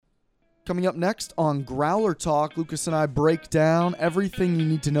Coming up next on Growler Talk, Lucas and I break down everything you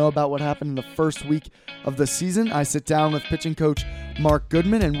need to know about what happened in the first week of the season. I sit down with pitching coach Mark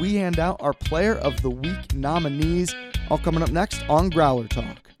Goodman, and we hand out our Player of the Week nominees. All coming up next on Growler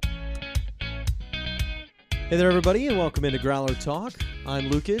Talk. Hey there, everybody, and welcome into Growler Talk. I'm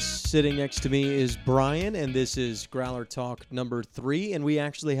Lucas. Sitting next to me is Brian, and this is Growler Talk number 3, and we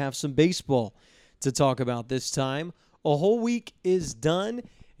actually have some baseball to talk about this time. A whole week is done.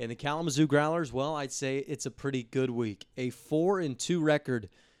 And the Kalamazoo Growlers, well, I'd say it's a pretty good week. A 4-2 record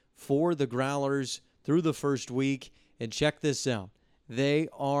for the Growlers through the first week. And check this out. They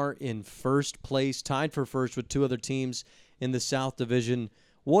are in first place, tied for first with two other teams in the South Division.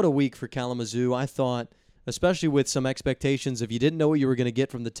 What a week for Kalamazoo. I thought, especially with some expectations, if you didn't know what you were going to get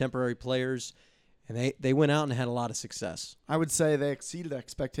from the temporary players, and they went out and had a lot of success. I would say they exceeded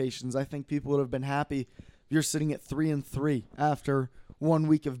expectations. I think people would have been happy if you're sitting at 3-3 after 1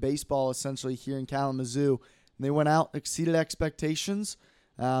 week of baseball essentially here in Kalamazoo. And they went out, exceeded expectations,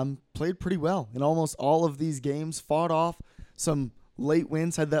 played pretty well in almost all of these games, fought off some late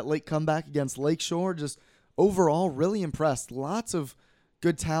wins, had that late comeback against Lakeshore. Just overall really impressed. Lots of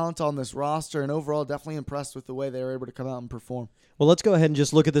good talent on this roster, and overall definitely impressed with the way they were able to come out and perform. Well, let's go ahead and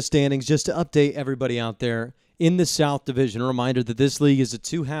just look at the standings just to update everybody out there in the South Division. A reminder that this league is a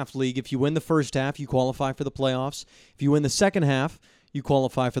two-half league. If you win the first half, you qualify for the playoffs. If you win the second half, you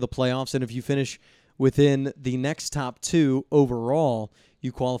qualify for the playoffs. And if you finish within the next top two overall,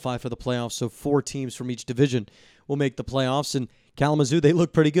 you qualify for the playoffs. So 4 teams from each division will make the playoffs. And Kalamazoo, they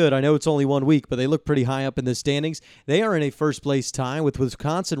look pretty good. I know it's only 1 week, but they look pretty high up in the standings. They are in a first-place tie with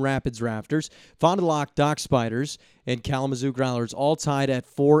Wisconsin Rapids Raptors, Fond du Lac Dock Spiders, and Kalamazoo Growlers, all tied at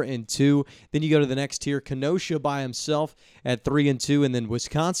 4-2. Then you go to the next tier, Kenosha by himself at 3-2, and then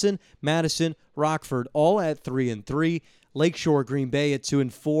Wisconsin, Madison, Rockford, all at 3-3. Lakeshore, Green Bay at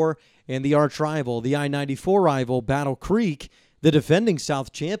 2-4, and the arch rival, the I-94 rival, Battle Creek, the defending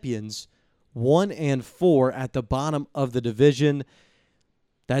South champions, 1-4 at the bottom of the division.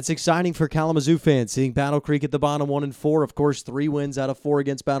 That's exciting for Kalamazoo fans, seeing Battle Creek at the bottom, 1-4. Of course, 3 wins out of 4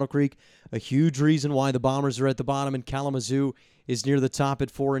 against Battle Creek. A huge reason why the Bombers are at the bottom, and Kalamazoo is near the top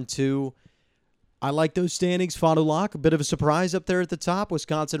at 4-2. I like those standings. Fond du Lac, a bit of a surprise up there at the top.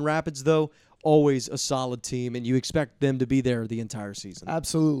 Wisconsin Rapids, though, always a solid team, and you expect them to be there the entire season.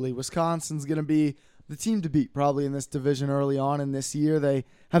 Absolutely. Wisconsin's going to be the team to beat probably in this division early on in this year. They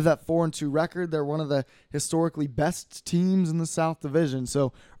have that 4-2 record. They're one of the historically best teams in the South Division.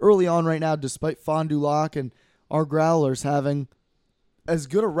 So early on right now, despite Fond du Lac and our Growlers having as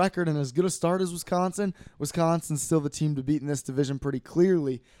good a record and as good a start as Wisconsin, Wisconsin's still the team to beat in this division pretty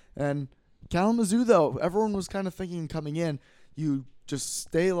clearly. And Kalamazoo, though, everyone was kind of thinking coming in, you just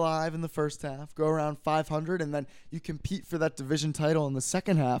stay alive in the first half, go around 500, and then you compete for that division title in the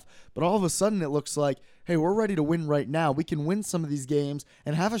second half. But all of a sudden it looks like, hey, we're ready to win right now. We can win some of these games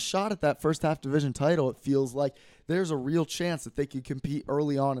and have a shot at that first half division title. It feels like there's a real chance that they could compete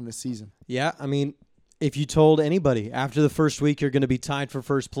early on in the season. Yeah, I mean, if you told anybody after the first week you're going to be tied for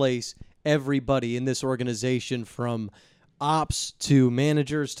first place, everybody in this organization, from ops to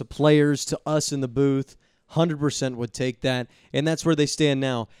managers to players to us in the booth, 100% would take that, and that's where they stand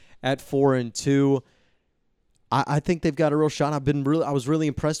now at 4-2. I think they've got a real shot. I was really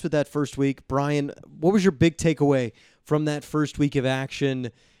impressed with that first week. Brian, what was your big takeaway from that first week of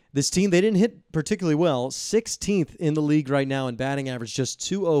action? This team, they didn't hit particularly well. 16th in the league right now in batting average, just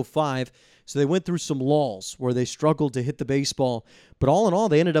 .205. So they went through some lulls where they struggled to hit the baseball. But all in all,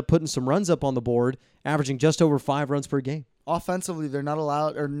 they ended up putting some runs up on the board, averaging just over 5 runs per game. Offensively, they're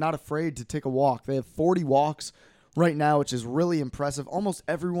not afraid to take a walk. They have 40 walks right now, which is really impressive. Almost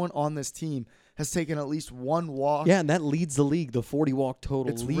everyone on this team has taken at least 1 walk. Yeah, and that leads the league. The 40 walk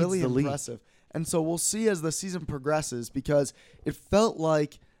total it's leads really the league. Impressive. And so we'll see as the season progresses, because it felt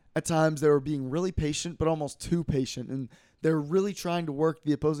like at times they were being really patient, but almost too patient. And they were really trying to work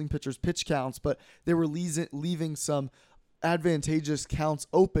the opposing pitcher's pitch counts, but they were leaving some advantageous counts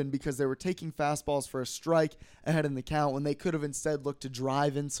open because they were taking fastballs for a strike ahead in the count when they could have instead looked to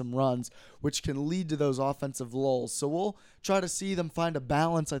drive in some runs, which can lead to those offensive lulls. So we'll try to see them find a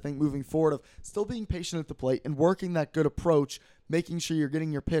balance, I think, moving forward, of still being patient at the plate and working that good approach, making sure you're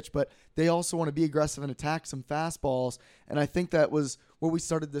getting your pitch, but they also want to be aggressive and attack some fastballs. And I think that was what we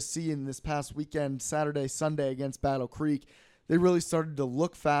started to see in this past weekend, Saturday, Sunday against Battle Creek. They really started to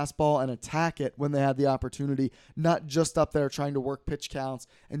look fastball and attack it when they had the opportunity, not just up there trying to work pitch counts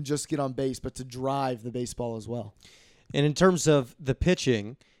and just get on base, but to drive the baseball as well. And in terms of the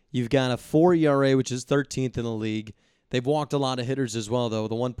pitching, you've got a 4 ERA, which is 13th in the league. They've walked a lot of hitters as well, though.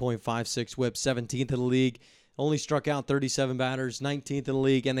 The 1.56 whip, 17th in the league. only struck out 37 batters, 19th in the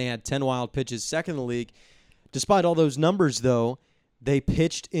league, and they had 10 wild pitches, second in the league. Despite all those numbers, though, they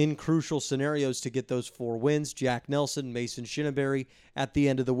pitched in crucial scenarios to get those 4 wins. Jack Nelson, Mason Shinneberry at the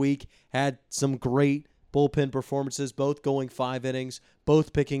end of the week had some great bullpen performances, both going 5 innings,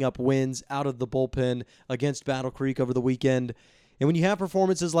 both picking up wins out of the bullpen against Battle Creek over the weekend. And when you have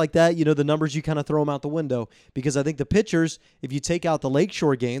performances like that, the numbers, you kind of throw them out the window. Because I think the pitchers, if you take out the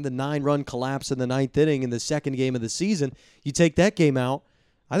Lakeshore game, the 9-run collapse in the 9th inning in the second game of the season, you take that game out,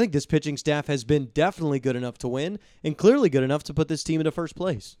 I think this pitching staff has been definitely good enough to win and clearly good enough to put this team into first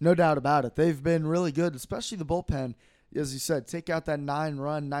place. No doubt about it. They've been really good, especially the bullpen. As you said, take out that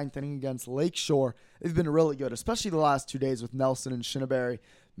 9-run 9th inning against Lakeshore. They've been really good, especially the last 2 days with Nelson and Shinneberry.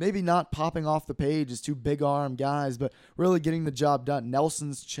 Maybe not popping off the page as 2 big-arm guys, but really getting the job done.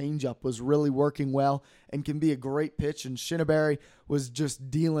 Nelson's changeup was really working well and can be a great pitch, and Shinneberry was just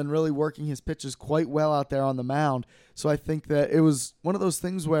really working his pitches quite well out there on the mound. So I think that it was one of those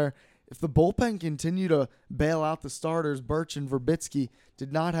things where if the bullpen continue to bail out the starters, Birch and Verbitsky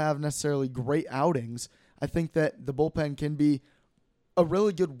did not have necessarily great outings. I think that the bullpen can be a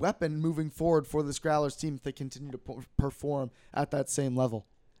really good weapon moving forward for this Growlers team if they continue to perform at that same level.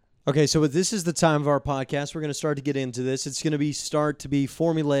 Okay, so this is the time of our podcast. We're going to start to get into this. It's going to start to be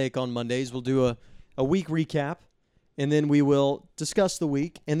formulaic on Mondays. We'll do a week recap, and then we will discuss the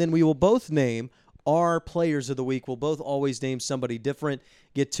week, and then we will both name our players of the week. We'll both always name somebody different,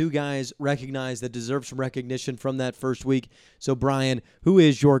 get 2 guys recognized that deserve some recognition from that first week. So, Brian, who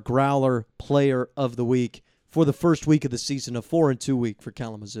is your Growler player of the week for the first week of the season, a 4-2 week for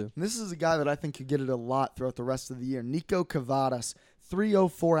Kalamazoo? And this is a guy that I think could get it a lot throughout the rest of the year. Nico Cavadas,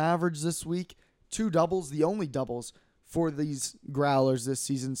 304 average this week, 2 doubles, the only doubles for these Growlers this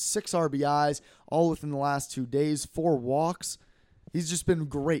season, 6 RBIs, all within the last 2 days, 4 walks. He's just been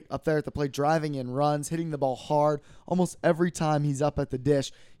great up there at the plate, driving in runs, hitting the ball hard. Almost every time he's up at the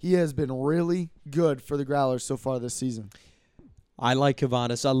dish, he has been really good for the Growlers so far this season. I like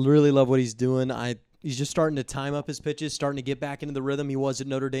Cavadas. I really love what he's doing. He's just starting to time up his pitches, starting to get back into the rhythm he was at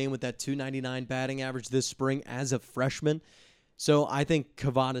Notre Dame with that .299 batting average this spring as a freshman. So I think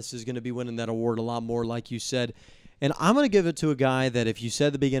Cavadas is going to be winning that award a lot more, like you said. And I'm going to give it to a guy that if you said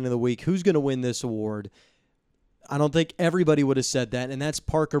at the beginning of the week, who's going to win this award, I don't think everybody would have said that, and that's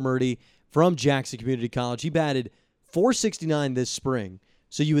Parker Murdy from Jackson Community College. He batted .469 this spring,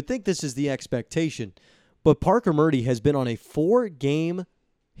 so you would think this is the expectation. But Parker Murdy has been on a 4-game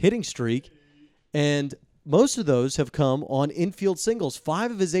hitting streak, and most of those have come on infield singles.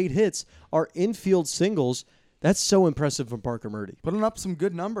 5 of his 8 hits are infield singles. That's so impressive from Parker Murdy. Putting up some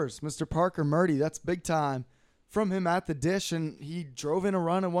good numbers, Mr. Parker Murdy. That's big time from him at the dish, and he drove in a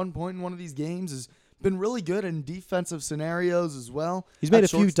run at one point in one of these games. Has been really good in defensive scenarios as well. He's made a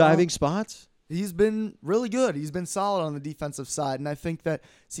few diving spots. He's been really good. He's been solid on the defensive side, and I think that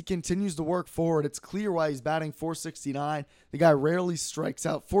as he continues to work forward, it's clear why he's batting .469. The guy rarely strikes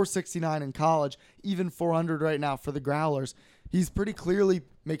out. .469 in college, even .400 right now for the Growlers. He's pretty clearly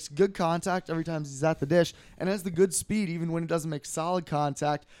makes good contact every time he's at the dish and has the good speed, even when he doesn't make solid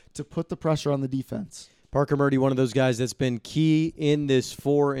contact, to put the pressure on the defense. Parker Murdy, one of those guys that's been key in this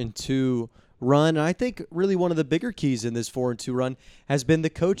 4-2 run. And I think really one of the bigger keys in this 4-2 run has been the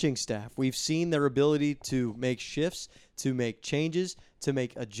coaching staff. We've seen their ability to make shifts, to make changes, to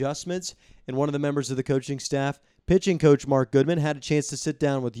make adjustments. And one of the members of the coaching staff, pitching coach Mark Goodman, had a chance to sit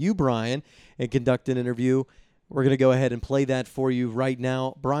down with you, Brian, and conduct an interview. We're going to go ahead and play that for you right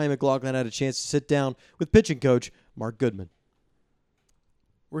now. Brian McLaughlin had a chance to sit down with pitching coach Mark Goodman.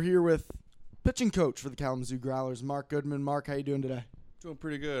 We're here with pitching coach for the Kalamazoo Growlers, Mark Goodman. Mark, how you doing today? Doing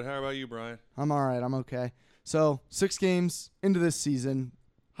pretty good. How about you, Brian? I'm all right. I'm okay. So 6 games into this season.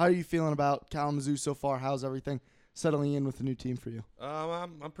 How are you feeling about Kalamazoo so far? How's everything settling in with the new team for you?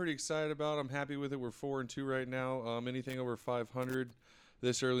 I'm pretty excited about it. I'm happy with it. We're 4-2 right now. Anything over 500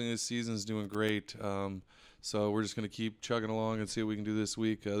 this early in this season is doing great. So we're just going to keep chugging along and see what we can do this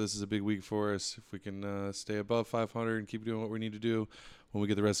week. This is a big week for us. If we can stay above 500 and keep doing what we need to do, when we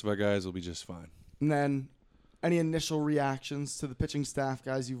get the rest of our guys, we'll be just fine. And then any initial reactions to the pitching staff,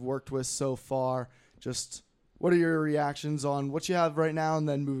 guys you've worked with so far? Just what are your reactions on what you have right now and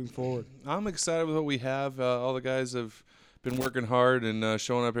then moving forward? I'm excited with what we have. All the guys have been working hard and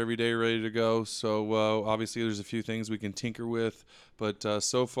showing up every day ready to go. So obviously there's a few things we can tinker with, but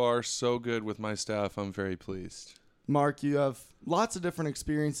so far so good with my staff. I'm very pleased. Mark, you have lots of different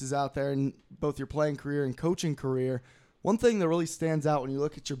experiences out there in both your playing career and coaching career. One thing that really stands out when you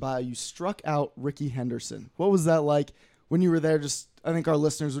look at your bio, you struck out Ricky Henderson. What was that like when you were there, just I think our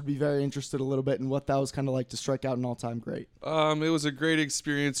listeners would be very interested a little bit in what that was kind of like to strike out an all-time great. It was a great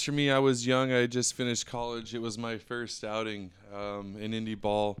experience for me. I was young. I had just finished college. It was my first outing in indie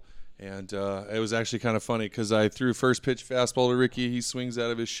ball. And it was actually kind of funny because I threw first pitch fastball to Ricky. He swings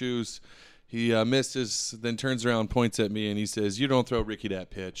out of his shoes. He misses, then turns around, points at me, and he says, "You don't throw Ricky that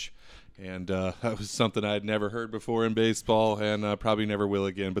pitch." And that was something I had never heard before in baseball and probably never will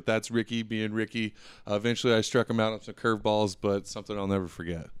again. But that's Ricky being Ricky. Eventually I struck him out on some curveballs, but something I'll never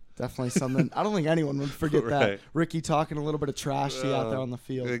forget. Definitely something. I don't think anyone would forget Right. that. Ricky talking a little bit of trash to you out there on the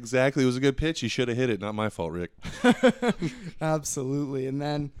field. Exactly. It was a good pitch. He should have hit it. Not my fault, Rick. Absolutely. And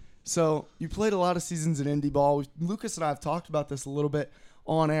then, so you played a lot of seasons in indie ball. Lucas and I have talked about this a little bit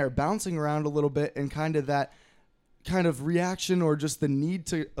on air, bouncing around a little bit and kind of that kind of reaction or just the need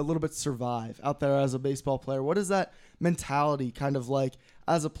to a little bit survive out there as a baseball player. What is that mentality kind of like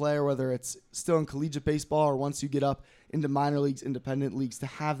as a player, whether it's still in collegiate baseball or once you get up into minor leagues, independent leagues, to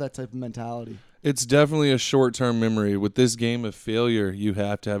have that type of mentality? It's definitely a short-term memory. With this game of failure, you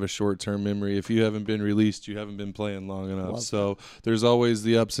have to have a short-term memory. If you haven't been released, you haven't been playing long enough. So there's always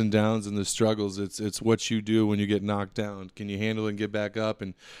the ups and downs and the struggles. It's what you do when you get knocked down. Can you handle it and get back up?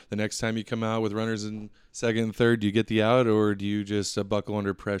 And the next time you come out with runners in second and third, do you get the out or do you just buckle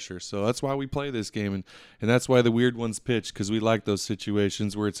under pressure? So that's why we play this game. And that's why the weird ones pitch, because we like those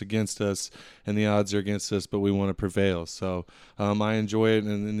situations where it's against us and the odds are against us, but we want to prevail. So I enjoy it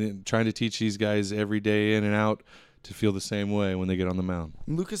and trying to teach these guys every day in and out to feel the same way when they get on the mound.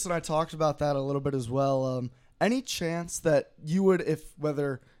 Lucas and I talked about that a little bit as well. Any chance that you would, if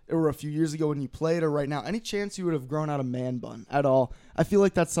whether it were a few years ago when you played or right now, any chance you would have grown out a man bun at all? I feel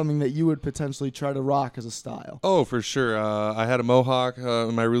like that's something that you would potentially try to rock as a style. Oh, for sure. I had a mohawk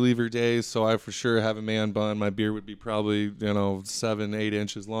in my reliever days, so I for sure have a man bun. My beard would be probably 7-8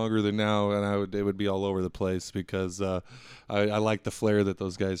 inches longer than now, and it would be all over the place because I like the flair that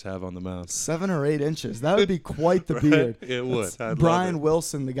those guys have on the mound. 7 or 8 inches. That would be quite the beard. It would. Brian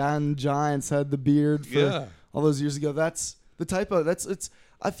Wilson, the guy on the Giants, had the beard for all those years ago. That's the type of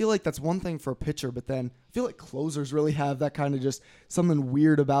I feel like that's one thing for a pitcher, but then I feel like closers really have that kind of just something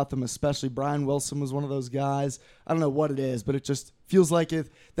weird about them, especially Brian Wilson was one of those guys. I don't know what it is, but it just feels like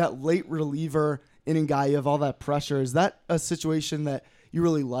if that late reliever inning guy, you have all that pressure. Is that a situation that you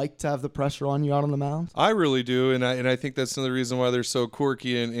really like to have the pressure on you out on the mound? I really do, and I think that's another reason why they're so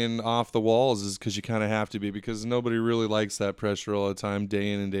quirky and off the walls is because you kind of have to be, because nobody really likes that pressure all the time,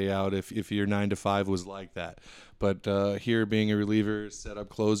 day in and day out, if your 9 to 5 was like that. But here, being a reliever, setup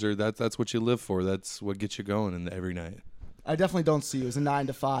closer, that's what you live for. That's what gets you going every night. I definitely don't see you as a 9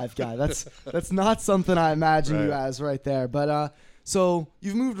 to 5 guy. That's not something I imagine you as right there. But so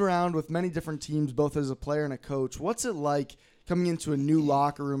you've moved around with many different teams, both as a player and a coach. What's it like coming into a new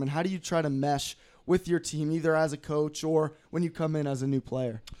locker room, and how do you try to mesh with your team, either as a coach or when you come in as a new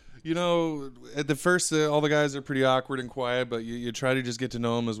player? At the first, all the guys are pretty awkward and quiet, but you try to just get to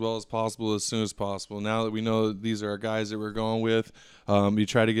know them as well as possible as soon as possible. Now that we know these are our guys that we're going with, you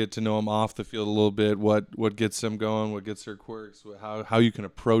try to get to know them off the field a little bit, what gets them going, what gets their quirks, how you can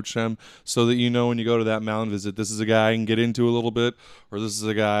approach them, so that when you go to that mound visit, this is a guy I can get into a little bit, or this is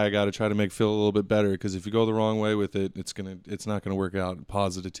a guy I got to try to make feel a little bit better, because if you go the wrong way with it, it's not gonna work out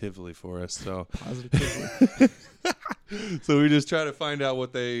positively for us. So positively. So we just try to find out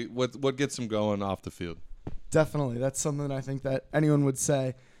what gets them going off the field. Definitely. That's something I think that anyone would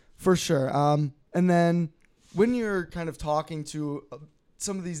say for sure. And then when you're kind of talking to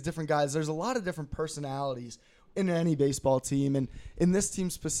some of these different guys, there's a lot of different personalities in any baseball team. And in this team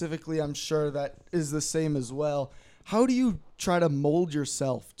specifically, I'm sure that is the same as well. How do you try to mold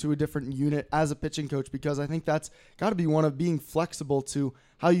yourself to a different unit as a pitching coach? Because I think that's got to be one of being flexible to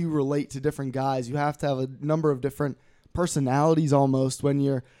how you relate to different guys. You have to have a number of different personalities almost when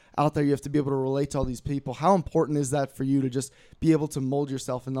you're out there. You have to be able to relate to all these people. How important is that for you to just be able to mold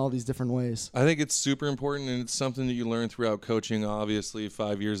yourself in all these different ways? I think it's super important, and it's something that you learn throughout coaching. Obviously,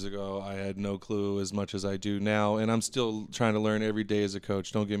 5 years ago, I had no clue as much as I do now, and I'm still trying to learn every day as a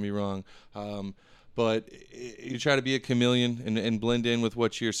coach. Don't get me wrong. But you try to be a chameleon and blend in with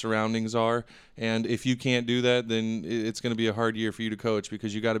what your surroundings are. And if you can't do that, then it's going to be a hard year for you to coach,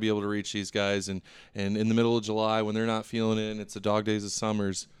 because you got to be able to reach these guys. And in the middle of July, when they're not feeling it and it's the dog days of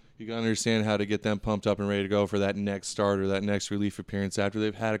summers, you got to understand how to get them pumped up and ready to go for that next start or that next relief appearance after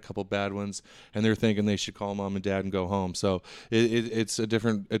they've had a couple bad ones and they're thinking they should call mom and dad and go home. So it's a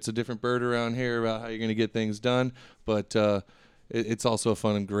different bird around here about how you're going to get things done. But it's also a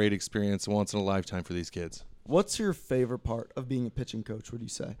fun and great experience, once in a lifetime for these kids. What's your favorite part of being a pitching coach, would you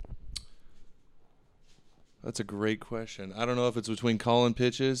say? That's a great question. I don't know if it's between calling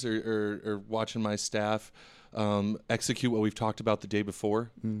pitches or watching my staff. execute what we've talked about the day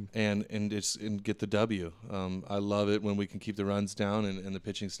before and get the W. I love it when we can keep the runs down and the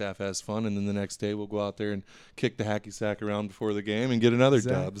pitching staff has fun, and then the next day we'll go out there and kick the hacky sack around before the game and get another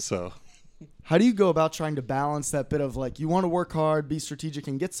dub. So how do you go about trying to balance that bit of like you want to work hard, be strategic,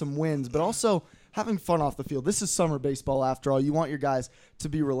 and get some wins, but also having fun off the field? This is summer baseball after all. You want your guys to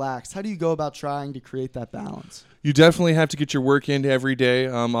be relaxed. How do you go about trying to create that balance? You definitely have to get your work in every day.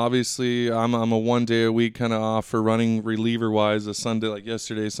 Obviously, I'm a 1 day a week kind of off for running reliever-wise. A Sunday like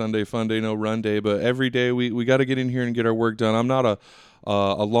yesterday, Sunday fun day, no run day. But every day we got to get in here and get our work done. I'm not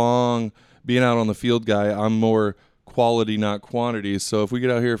a long being out on the field guy. I'm more quality, not quantity. So if we get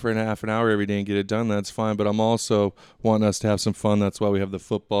out here for a half an hour every day and get it done, that's fine. But I'm also wanting us to have some fun. That's why we have the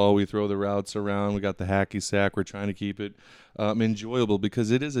football. We throw the routes around. We got the hacky sack. We're trying to keep it enjoyable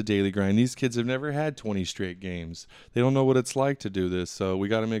because it is a daily grind. These kids have never had 20 straight games. They don't know what it's like to do this. So we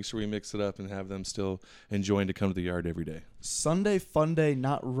got to make sure we mix it up and have them still enjoying to come to the yard every day. Sunday fun day,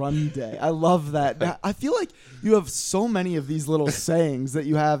 not run day. I love that. I feel like you have so many of these little sayings that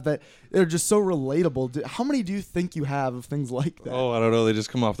you have that they're just so relatable. How many do you think you have of things like that? Oh, I don't know. They just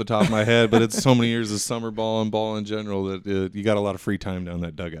come off the top of my head, but it's so many years of summer ball and ball in general that you got a lot of free time down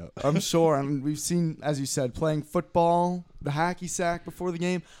that dugout. I'm sure. And we've seen, as you said, playing football, the hacky sack before the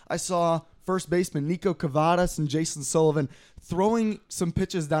game. I saw first baseman Nico Cavadas and Jason Sullivan throwing some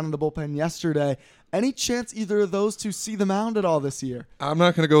pitches down in the bullpen yesterday. Any chance either of those two see the mound at all this year? I'm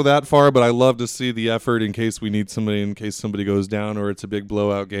not going to go that far, but I love to see the effort in case we need somebody, in case somebody goes down or it's a big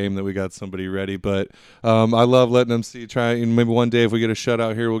blowout game that we got somebody ready. But I love letting them try. And maybe one day if we get a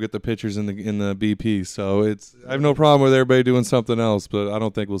shutout here, we'll get the pitchers in the BP. So I have no problem with everybody doing something else, but I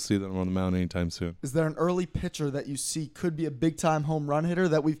don't think we'll see them on the mound anytime soon. Is there an early pitcher that you see could be a big-time home run hitter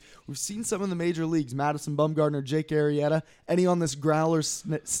that we've seen some in the major leagues? Madison Bumgarner, Jake Arrieta. Any on this Growlers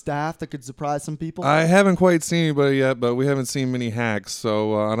staff that could surprise some people? I haven't quite seen anybody yet, but we haven't seen many hacks,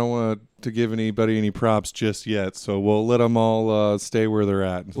 so I don't want to give anybody any props just yet. So we'll let them all stay where they're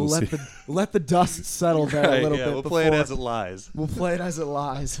at. We'll let the dust settle there a little bit. We'll play it as it lies. We'll play it as it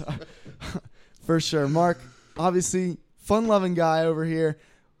lies. For sure. Mark, obviously, fun-loving guy over here.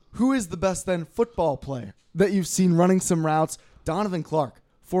 Who is the best then football player that you've seen running some routes? Donovan Clark,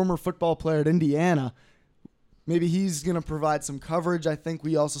 former football player at Indiana. Maybe he's going to provide some coverage. I think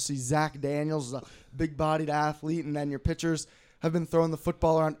we also see Zach Daniels, a big-bodied athlete, and then your pitchers have been throwing the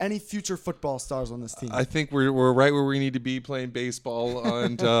football around. Any future football stars on this team? I think we're right where we need to be playing baseball,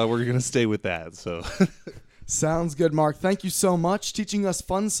 and we're going to stay with that. So, sounds good, Mark. Thank you so much, teaching us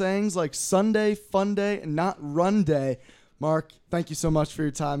fun sayings like Sunday, fun day, and not run day. Mark, thank you so much for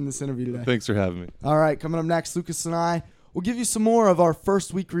your time in this interview today. Thanks for having me. All right, coming up next, Lukas and I will give you some more of our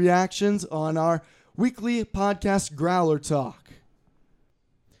first week reactions on our weekly podcast, Growler Talk.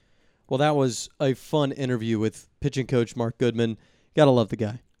 Well, that was a fun interview with pitching coach Mark Goodman. Gotta love the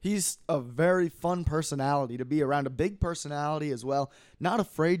guy. He's a very fun personality to be around, a big personality as well, not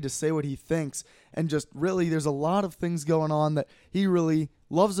afraid to say what he thinks, and just really there's a lot of things going on that he really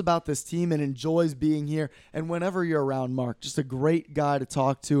loves about this team and enjoys being here. And whenever you're around Mark, just a great guy to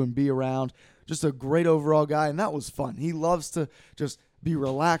talk to and be around, just a great overall guy, and that was fun. He loves to just be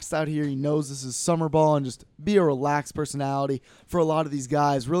relaxed out here. He knows this is summer ball, and just be a relaxed personality for a lot of these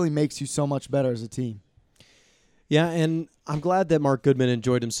guys really makes you so much better as a team. Yeah, and I'm glad that Mark Goodman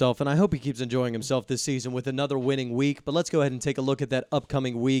enjoyed himself, and I hope he keeps enjoying himself this season with another winning week. But let's go ahead and take a look at that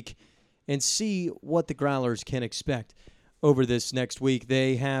upcoming week and see what the Growlers can expect over this next week.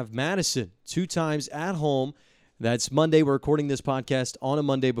 They have Madison 2 times at home. That's Monday. We're recording this podcast on a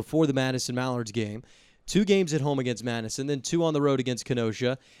Monday before the Madison Mallards game. 2 games at home against Madison, then 2 on the road against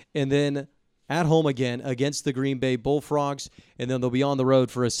Kenosha, and then at home again against the Green Bay Bullfrogs, and then they'll be on the road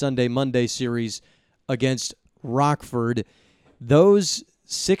for a Sunday-Monday series against Rockford. Those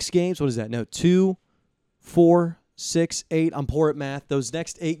 6 games, what is that? No, 2, 4, 6, 8. I'm poor at math. Those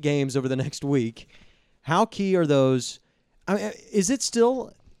next 8 games over the next week, how key are those? I mean, is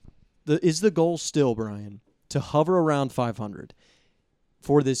the goal still, Brian, to hover around 500?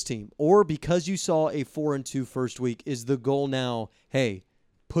 For this team? Or because you saw a 4-2 first week, is the goal now, hey,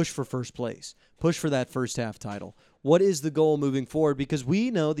 push for first place, push for that first half title? What is the goal moving forward? Because we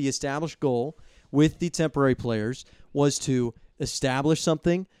know the established goal with the temporary players was to establish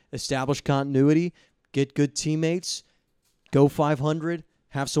something, establish continuity, get good teammates, go 500,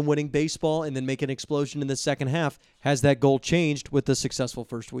 have some winning baseball, and then make an explosion in the second half. Has that goal changed with the successful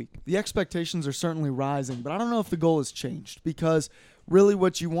first week? The expectations are certainly rising, but I don't know if the goal has changed because really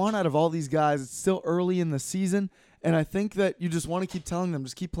what you want out of all these guys, it's still early in the season, and I think that you just want to keep telling them,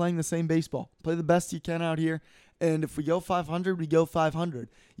 just keep playing the same baseball. Play the best you can out here, And if we go 500, we go 500.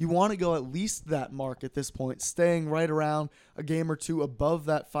 You want to go at least that mark at this point, staying right around a game or two above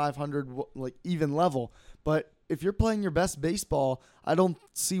that 500 like even level. But if you're playing your best baseball, I don't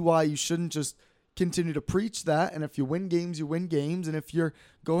see why you shouldn't just continue to preach that. And if you win games, you win games. And if you're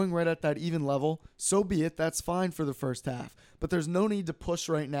going right at that even level, so be it. That's fine for the first half. But there's no need to push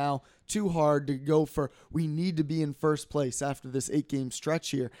right now too hard to go for we need to be in first place after this 8-game stretch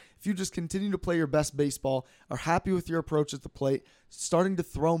here. If you just continue to play your best baseball, are happy with your approach at the plate, starting to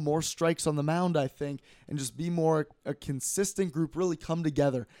throw more strikes on the mound, I think, and just be more a consistent group, really come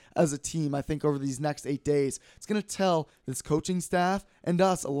together as a team, I think, over these next 8 days. It's going to tell this coaching staff and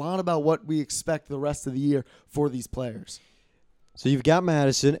us a lot about what we expect the rest of the year for these players. So you've got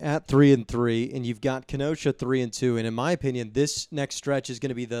Madison at 3-3, and you've got Kenosha 3-2. And in my opinion, this next stretch is going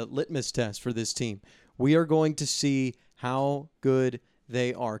to be the litmus test for this team. We are going to see how good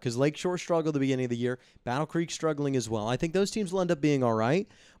they are, because Lakeshore struggled at the beginning of the year. Battle Creek struggling as well. I think those teams will end up being all right,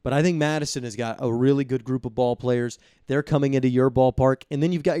 but I think Madison has got a really good group of ball players. They're coming into your ballpark, and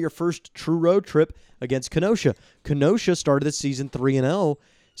then you've got your first true road trip against Kenosha. Kenosha started the season 3-0,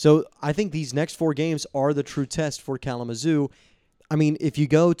 so I think these next 4 games are the true test for Kalamazoo. I mean, if you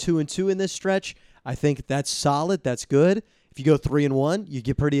go 2-2 in this stretch, I think that's solid. That's good. If you go 3-1, you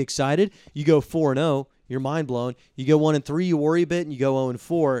get pretty excited. You go 4-0, you're mind blown. You go 1-3, you worry a bit, and you go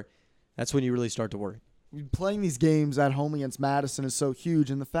 0-4. That's when you really start to worry. Playing these games at home against Madison is so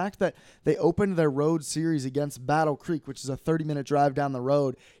huge, and the fact that they opened their road series against Battle Creek, which is a 30-minute drive down the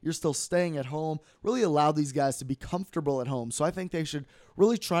road, you're still staying at home, really allowed these guys to be comfortable at home. So I think they should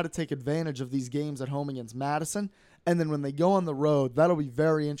really try to take advantage of these games at home against Madison. And then when they go on the road, that'll be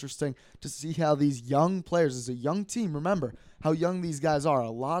very interesting to see how these young players, as a young team, remember how young these guys are. A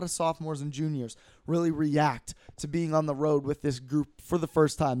lot of sophomores and juniors really react to being on the road with this group for the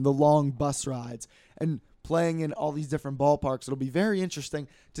first time, the long bus rides, and playing in all these different ballparks. It'll be very interesting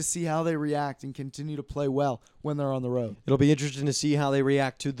to see how they react and continue to play well when they're on the road. It'll be interesting to see how they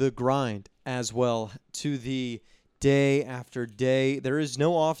react to the grind as well, to the day after day. There is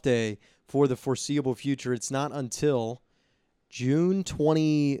no off day for the foreseeable future. It's not until June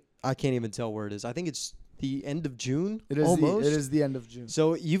 20. I can't even tell where it is. I think it's the end of June. It is the end of June.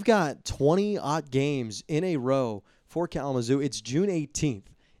 So you've got 20-odd games in a row for Kalamazoo. It's June 18th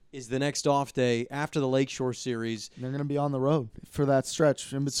is the next off day after the Lakeshore series. They're going to be on the road for that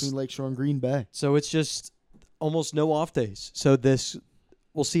stretch in between Lakeshore and Green Bay. So it's just almost no off days. So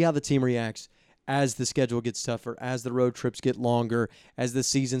we'll see how the team reacts as the schedule gets tougher, as the road trips get longer, as the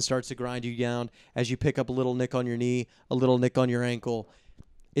season starts to grind you down, as you pick up a little nick on your knee, a little nick on your ankle.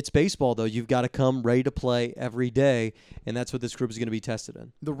 It's baseball, though. You've got to come ready to play every day, and that's what this group is going to be tested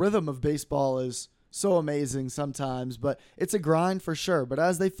in. The rhythm of baseball is so amazing sometimes, but it's a grind for sure. But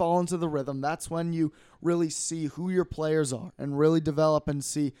as they fall into the rhythm, that's when you really see who your players are and really develop and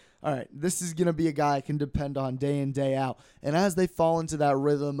see, all right, this is going to be a guy I can depend on day in, day out. And as they fall into that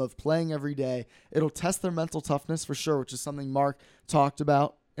rhythm of playing every day, it'll test their mental toughness for sure, which is something Mark talked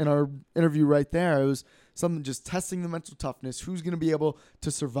about in our interview right there. It was something just testing the mental toughness. Who's going to be able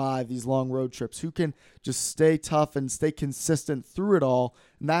to survive these long road trips? Who can just stay tough and stay consistent through it all?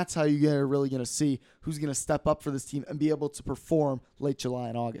 And that's how you're really going to see who's going to step up for this team and be able to perform late July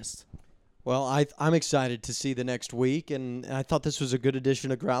and August. Well, I'm excited to see the next week, and I thought this was a good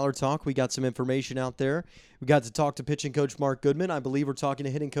edition of Growler Talk. We got some information out there. We got to talk to pitching coach Mark Goodman. I believe we're talking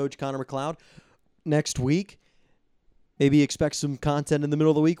to hitting coach Connor McLeod next week. Maybe expect some content in the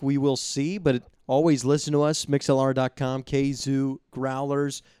middle of the week. We will see, but always listen to us, mixlr.com, KZoo,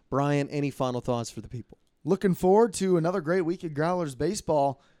 Growlers. Brian, any final thoughts for the people? Looking forward to another great week of Growlers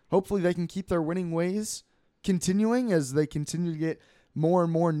baseball. Hopefully they can keep their winning ways continuing as they continue to get more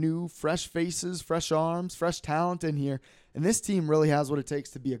and more new, fresh faces, fresh arms, fresh talent in here. And this team really has what it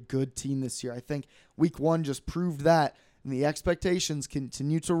takes to be a good team this year. I think week 1 just proved that, and the expectations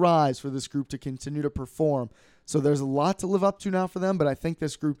continue to rise for this group to continue to perform. So there's a lot to live up to now for them, but I think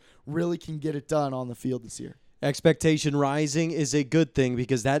this group really can get it done on the field this year. Expectation rising is a good thing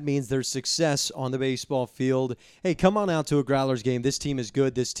because that means there's success on the baseball field. Hey, come on out to a Growlers game. This team is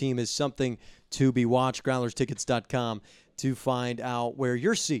good. This team is something to be watched. GrowlersTickets.com to find out where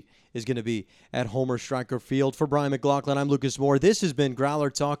your seat is going to be at Homer Stryker Field. For Brian McLaughlin, I'm Lukas Moore. This has been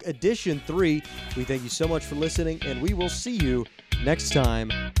Growler Talk Edition 3. We thank you so much for listening, and we will see you next time.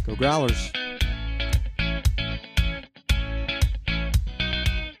 Go Growlers.